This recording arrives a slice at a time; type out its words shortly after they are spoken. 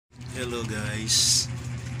Hello guys,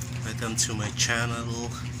 welcome to my channel.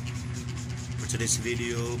 For today's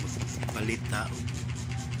video, palita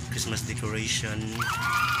Christmas decoration.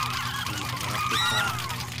 Ano makabarapit pa.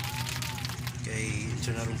 Kay ito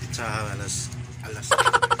na rin pizza alas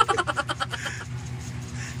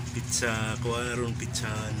pizza, kuha na rin pizza.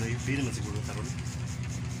 No, hindi naman siguro karon.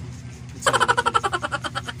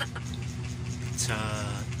 Pizza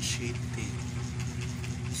shitty.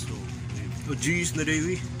 So, oh jeez na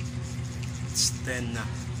day. It's 10 na.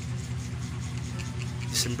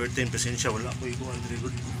 December 10, pasensya, wala ko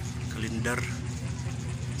yung kalendar.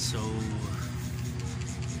 So,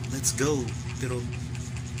 let's go. Pero,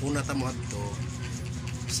 una tamo to,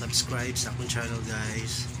 subscribe sa akong channel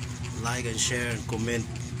guys. Like and share and comment.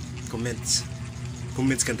 Comments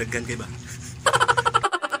kan daghan kay ba?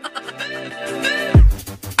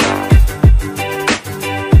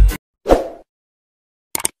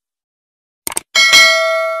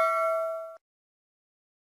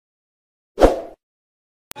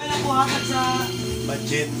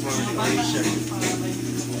 Budget for decoration.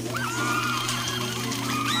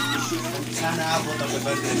 Sana abot ang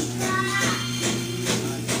budget.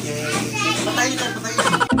 Okay. Patayin lang.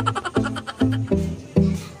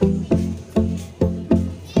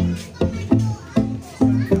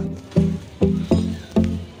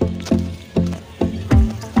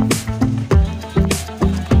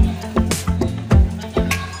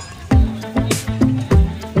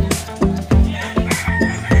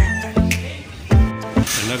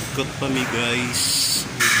 Nagkot pa mi guys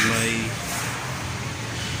with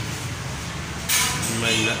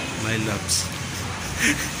my loves.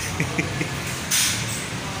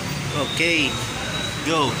 Okay,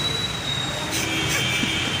 go.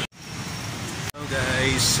 Hello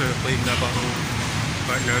guys, surprise na pa akong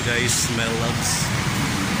partner guys, my loves.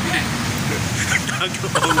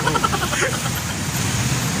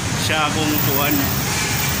 Siya akong tuwan.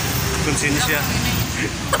 Konsensya.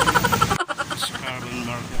 Carbon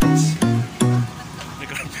markets.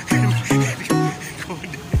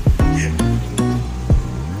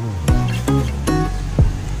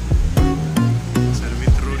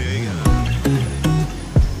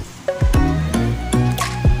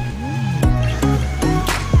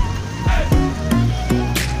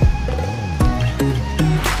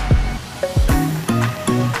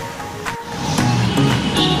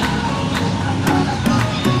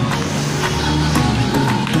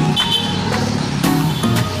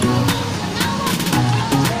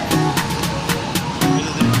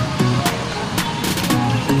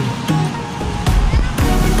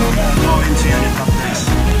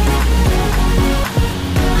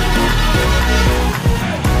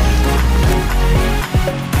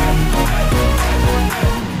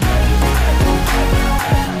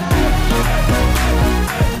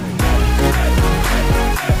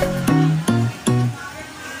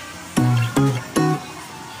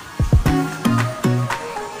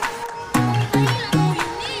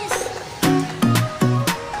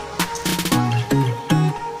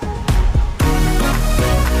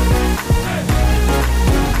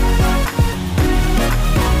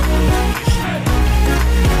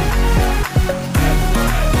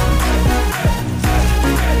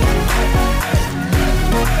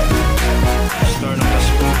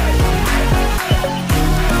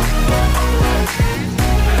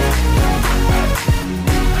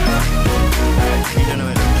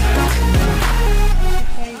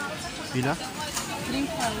 Pila?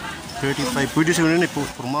 35. Pwede siya na po.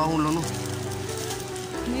 Purmahon lang no.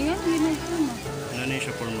 Ngayon, hindi na ito na. Ano na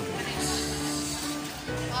siya purma guys?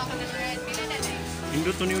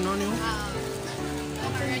 Indot to niyo na niyo?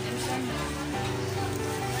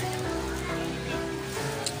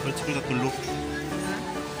 Ba't siya katulog?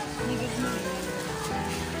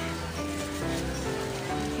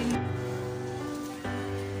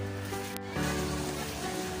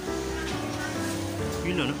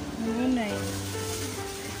 Pila na? Ngunay.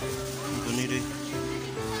 Ito ni rin.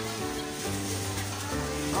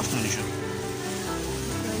 Taas na niya siya.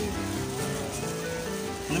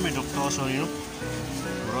 Ano may doktor sa niyo?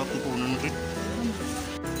 Barato po na rin.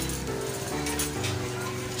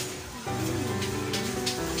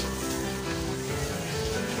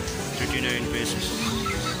 $39.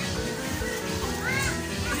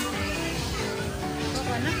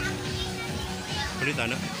 Palita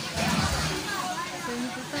na?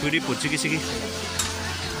 Pwede po, sige.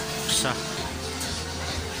 Sa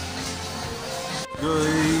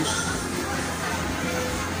guys,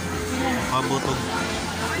 pabotog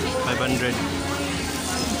 500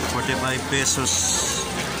 45 pesos.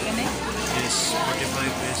 Yes, 45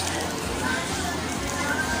 pesos.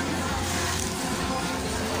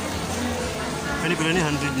 Kani pala ni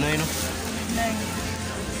 109 no? 9.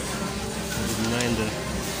 109 din.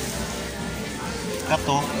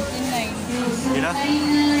 Kato? 9. Pila? 9.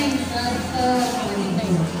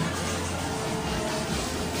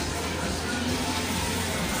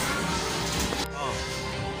 Oh.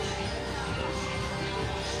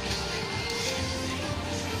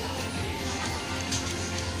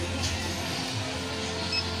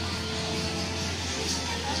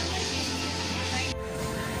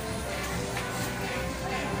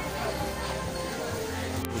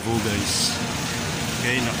 NOVO guys.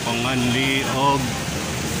 Okay, napangan ni og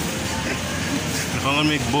napangan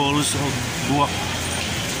may balls og buwak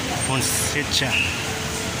ponsetsa.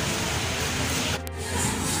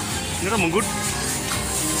 Nira mong good.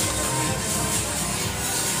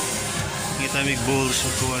 Ngita may balls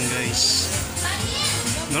og kuwan guys.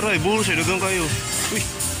 Nara ay balls ay dagang kayo. Uy.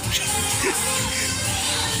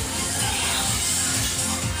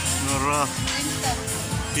 Nara.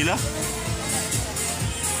 Pila?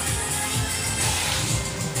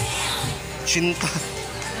 Cinta.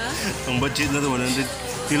 Ang budget na to 100.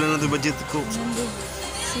 Pila na to budget ko?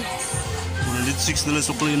 106 na lang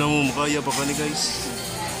suklay na mo. Makaya pa ka ni guys.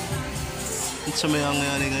 Ito sa may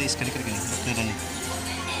angayari guys. Kani.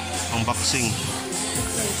 Unboxing.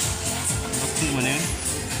 Unboxing man yun.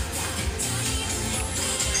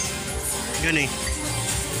 Gani.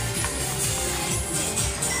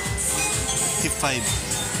 Tip 5.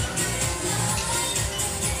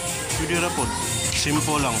 Pwede rapod.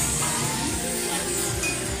 Simple lang.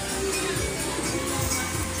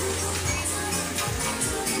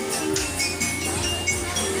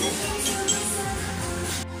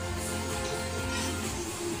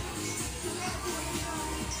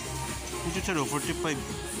 Ito siya 45.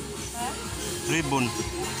 Ribbon.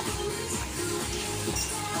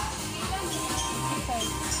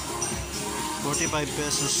 45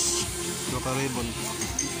 pesos. Baka ribbon.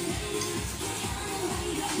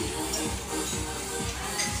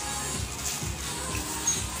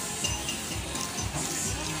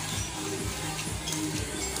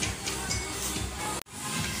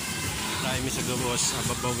 Laimi sa gawas.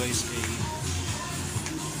 Ababaw guys ay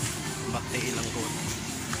bakte ilang ko.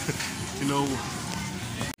 You know.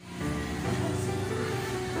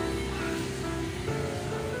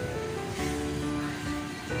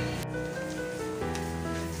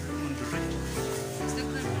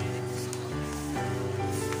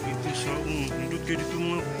 Ito sa nandun kayo dito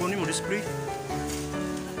mga kukunin mo display.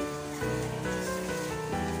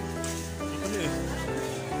 Ano eh?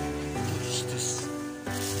 What is this?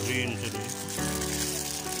 Green sa di.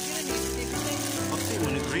 Bakit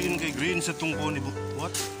mo ni green kay green sa tungko ni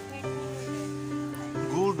what?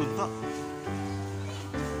 Gold ta.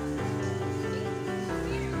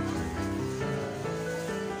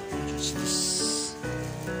 What is this?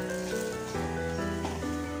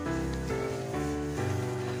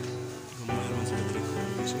 Gamay naman sa battery ko.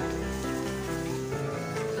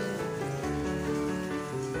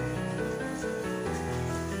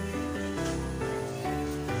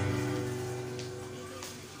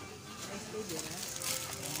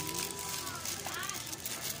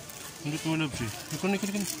 Hindi ko malab siya. Ikon.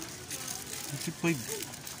 55.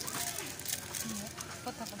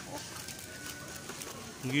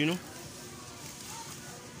 Hindi no?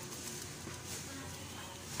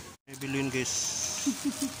 May bilhin guys.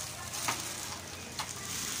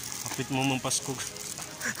 Kapit mo mang Pasko.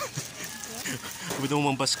 Kapit mo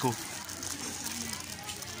mang Pasko.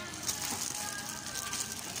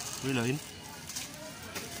 Wilain.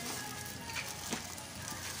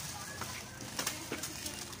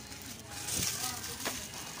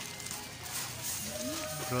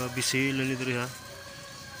 Grabe sila nito rin ha.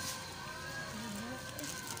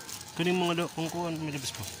 Kaning mga kungkuhan, may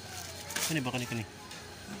labas po. Kani ba kani?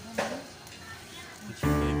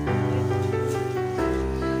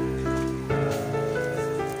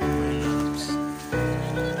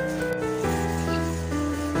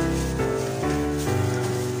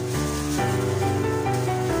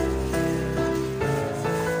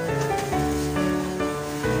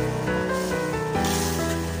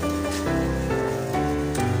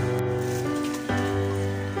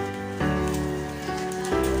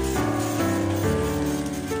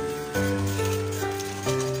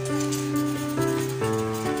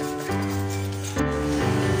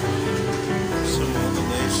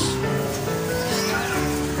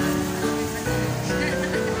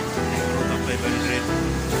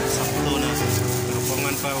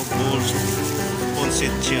 Balls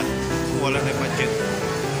ponset siya, wala na budget.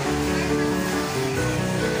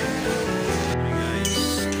 Hey guys,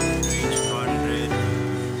 range 100,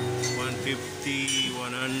 150,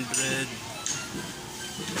 100.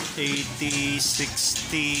 80,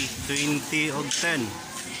 60, 20 o 10.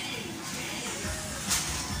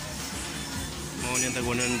 Mao niya tag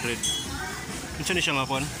 100. Unsa ni siya nga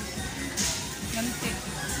kuan? Mantik.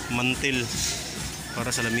 Mantil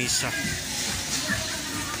para sa lamisa.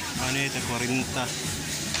 Ano ito? 40.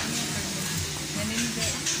 Naninda.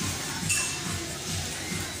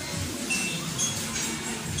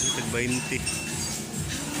 Tag 20.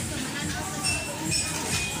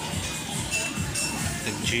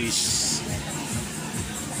 Tag G's.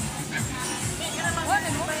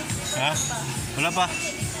 Ha? Wala pa.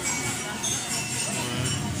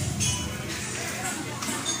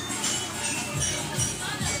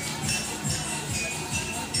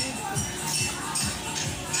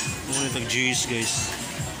 Muna tag G's guys.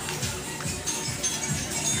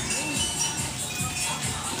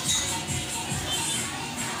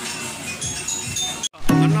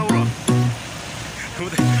 Tanaw ra.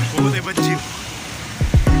 Bumutay ba jeep?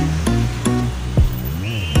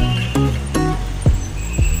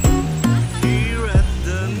 Here at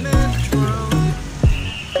the metro,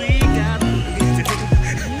 we got it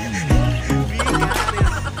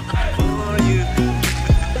for you.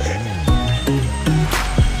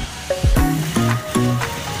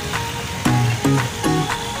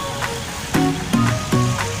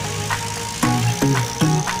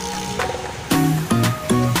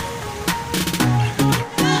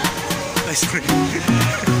 Ay, sorry.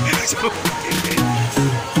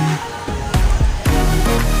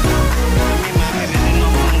 Mami, mami, meron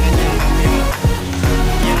ako ng ganyan, mami.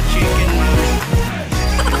 Yung chicken, mami.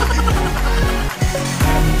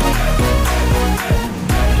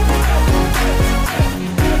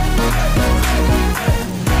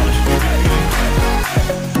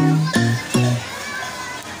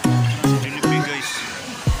 Jollibee, guys.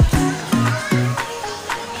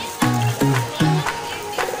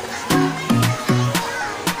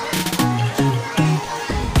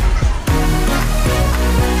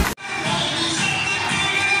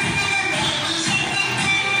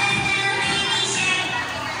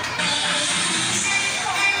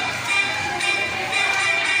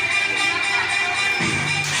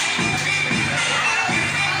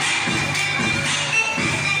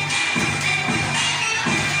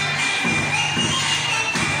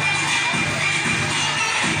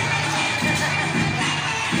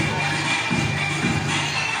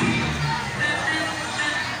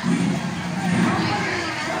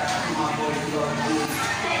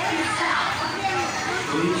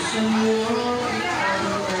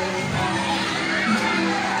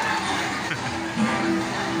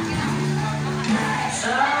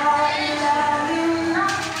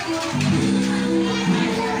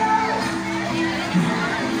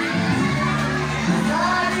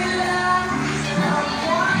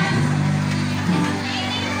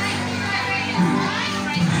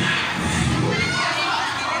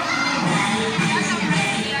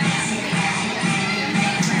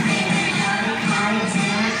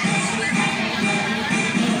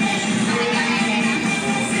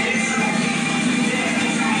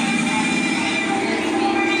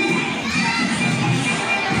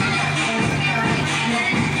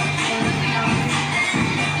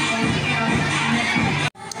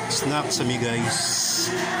 Snacks me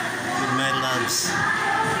guys with my loves.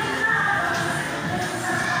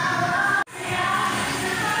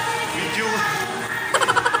 Video.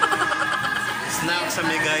 Snacks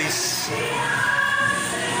me guys.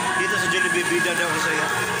 Dito sa Jollibee bida daw saya.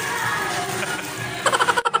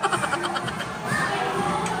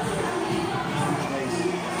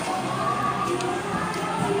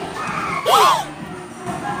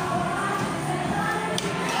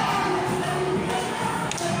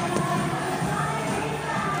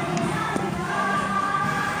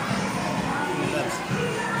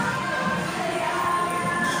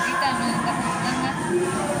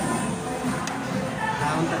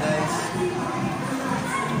 Guys.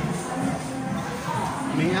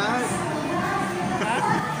 Mingat.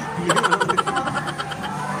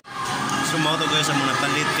 So mo to guys amo na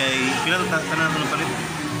palit kay pila tanan na palit.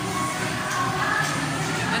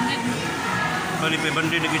 Palit pa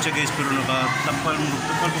bandi na siya guys pero nakatapal mo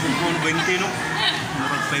po 20 no.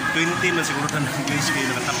 Murag 520 man siguro tanan guys kay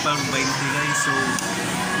nakatapal 20 guys. So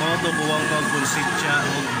mo to buwang kag konsitya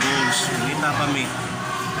og balls. Kita pa mi.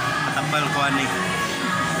 Katapal ko ani.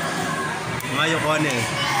 Ngayo ko ani.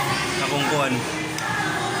 Akong kuan.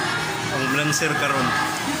 Ang blancer karon.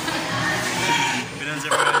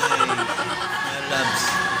 Blancer para day. My loves.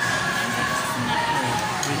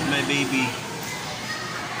 With my baby.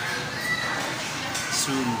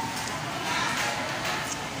 Soon.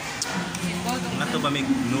 Mato ba may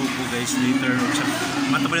NOVO guys later.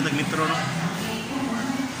 Mato ba rin tag-metro no?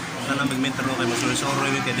 na mag-metro kay magsulisoro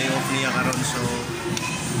yung kay day off niya karon. So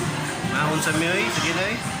naon sa miyoy, sige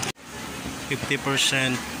na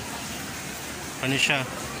 50%. Ano siya?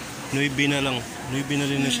 9 na lang. 9 na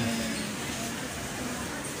rin na siya.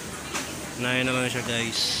 9 na lang siya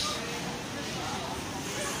guys.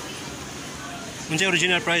 Kung siya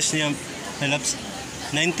original price niya, my loves,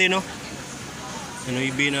 90 no? 9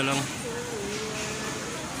 na lang.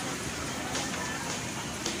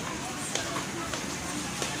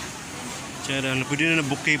 Siya na, pwede na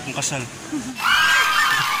bouquet pong kasal.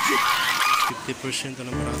 50%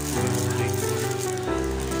 na barato.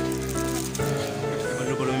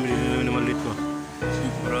 Ano ko lang yung maliit ko.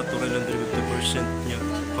 Barato rin lang 50% niya.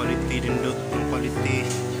 Quality din doon. Ang quality.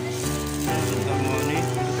 Ang tama ni.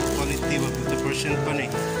 Quality ba? 50% pa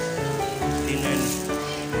ni.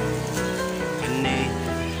 59. Kani.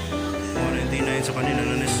 199 sa kanina.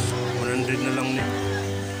 100 na lang ni.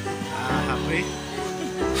 Happy.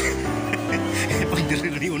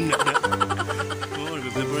 Pagdiri na yung una na. Oo,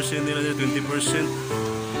 50% nila dyan. 20%.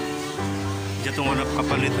 Diyan itong wala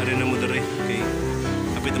kapalit. Arin na mo dere. Okay.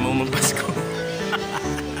 Kapit na mo magpasko.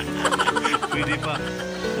 Pwede pa.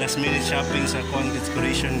 Last minute shopping sa Quant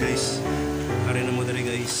Inspiration guys. Arin na mo dere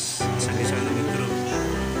guys. Sa GAISANO Metro.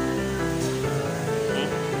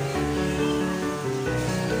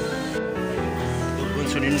 Doon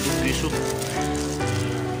sa nindog piso.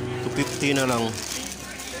 250 na lang.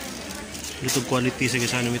 Ito quality sa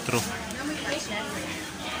GAISANO Metro.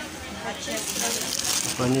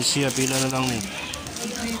 Panis siya, pila na lang ni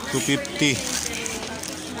 250.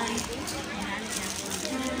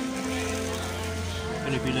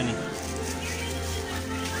 Ano pila ni?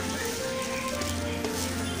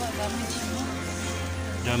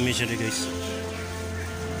 Dami siya guys.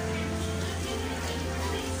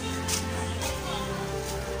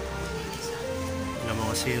 Na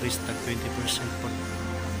mga series tag 20% po.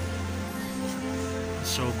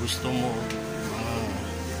 So gusto mo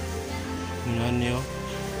nyo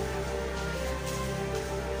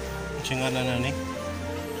singalan na ni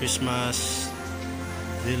Christmas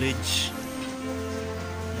Village.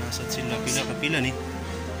 Nasad sila pila ni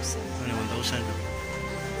 1,000.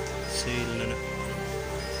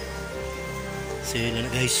 Sale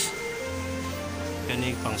na guys.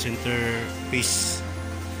 Kani pang center piece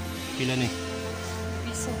pila ni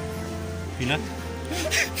Peso. pila.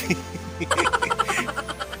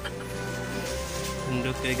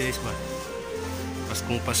 Undot kayo guys ba?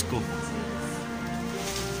 Paskong Pasko.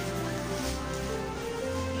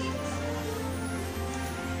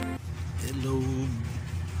 Hello.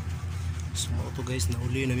 Sumo to guys,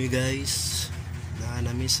 nauli nami guys.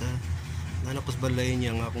 Nami sa nanakos balay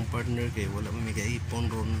niya nga akong partner kay wala may gaipon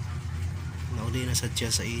ron. Nauli na sa tiya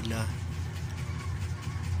sa ila.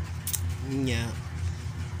 Nya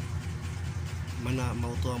mana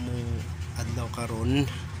mauto among adlaw karon.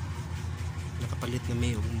 Nakapalit na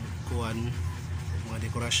may kuan mga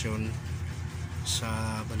dekorasyon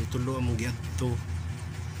sa balitulo among giadto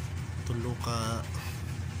tulo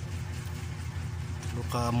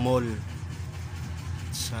ka mall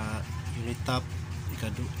sa UNITOP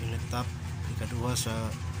ikaduha sa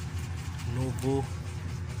NOVO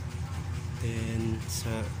then sa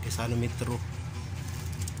GAISANO Metro.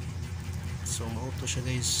 So mauto siya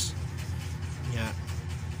guys nya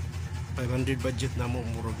 500 budget na mo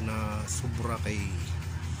murag na sobra kay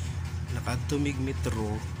nakadtumig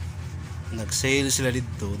metro nag-sale sila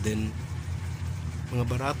dito then mga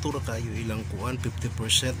barato ra kayo ilang kuan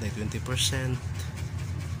 50% na 20%.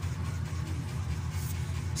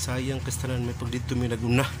 Sayang kastanan may pag dito may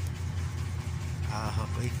naguna.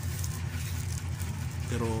 Okay.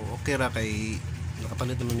 Pero okay ra kay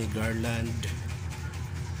nakapalit naman may garland.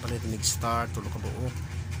 Palit may star tulo ka buo.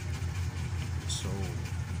 So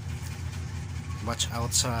watch out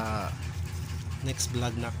sa next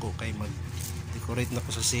vlog na ko kay mag-decorate na ko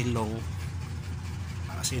sa silong.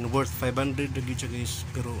 As in worth 500 na siya guys,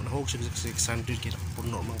 pero nahog siya sa 600 kaya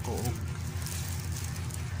puno man ko og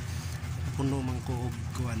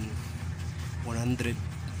 100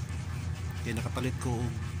 kaya nakapalit ko og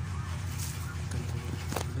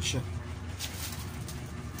ano siya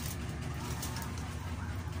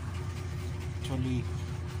actually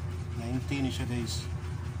 90 ni siya guys.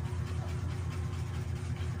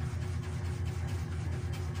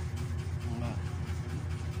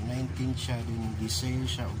 Siya din gisale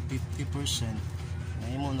siya og 50%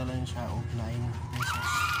 naimo na lang siya og 9 pesos.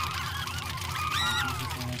 Ang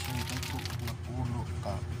na siya ito napulo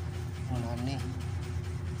ka ni.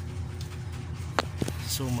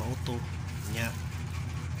 So mauto nya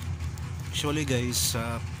usually guys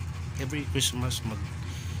every Christmas mag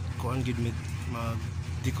kuan gid mag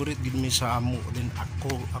decorate gid mi sa amo, then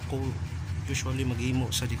ako usually maghimo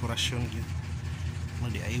sa dekorasyon gid,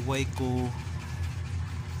 mag DIY ko.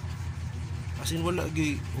 As in wala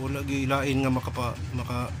gi lain nga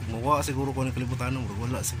makagumawa siguro ko ng kalibutan,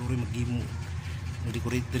 wala siguro maghimo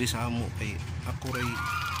mag-decorate diri sa amo, kay ako ray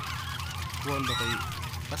kuan ba kay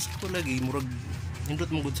Pasko lagi murag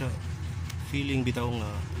nindot mo gud sa feeling bitaw nga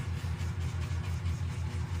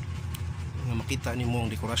makita nimo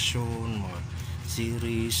ang dekorasyon, mga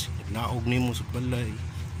series, naglaog nimo sa balay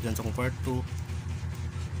diyan sa kwarto,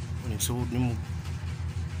 uning suod nimo,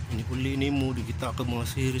 uli nimo digita ka mga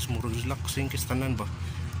series, murag relaxing kay tanan ba,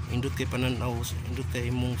 indot kay pananaw, indot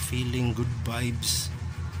kay imong feeling good vibes,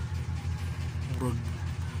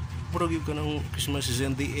 murag yung kanang Christmas is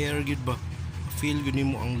in the air gid ba, feel gud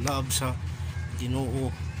nimo ang love sa Ginoo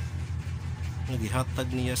nga gihatag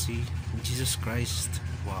niya si Jesus Christ.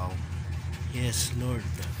 Wow, yes Lord,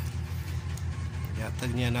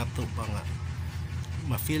 gihatag niya nato ba nga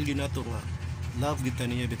ma-feel gid nato nga love gid ta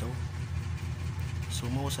niya bitaw. So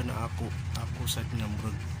mo sa na ako sa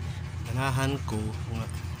namurag ganahan ko nga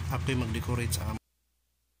ako'y mag-decorate sa amo.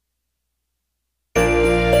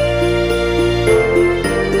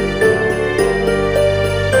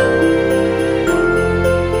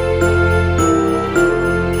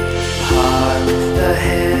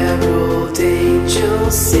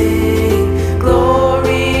 Sing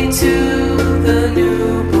glory to the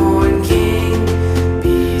newborn King,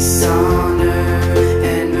 peace on earth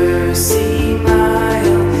and mercy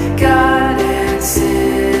mild, God and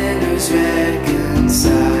sinners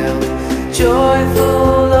reconciled.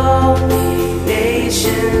 Joyful all ye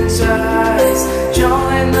nations rise,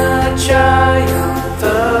 join the triumph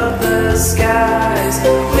of the skies.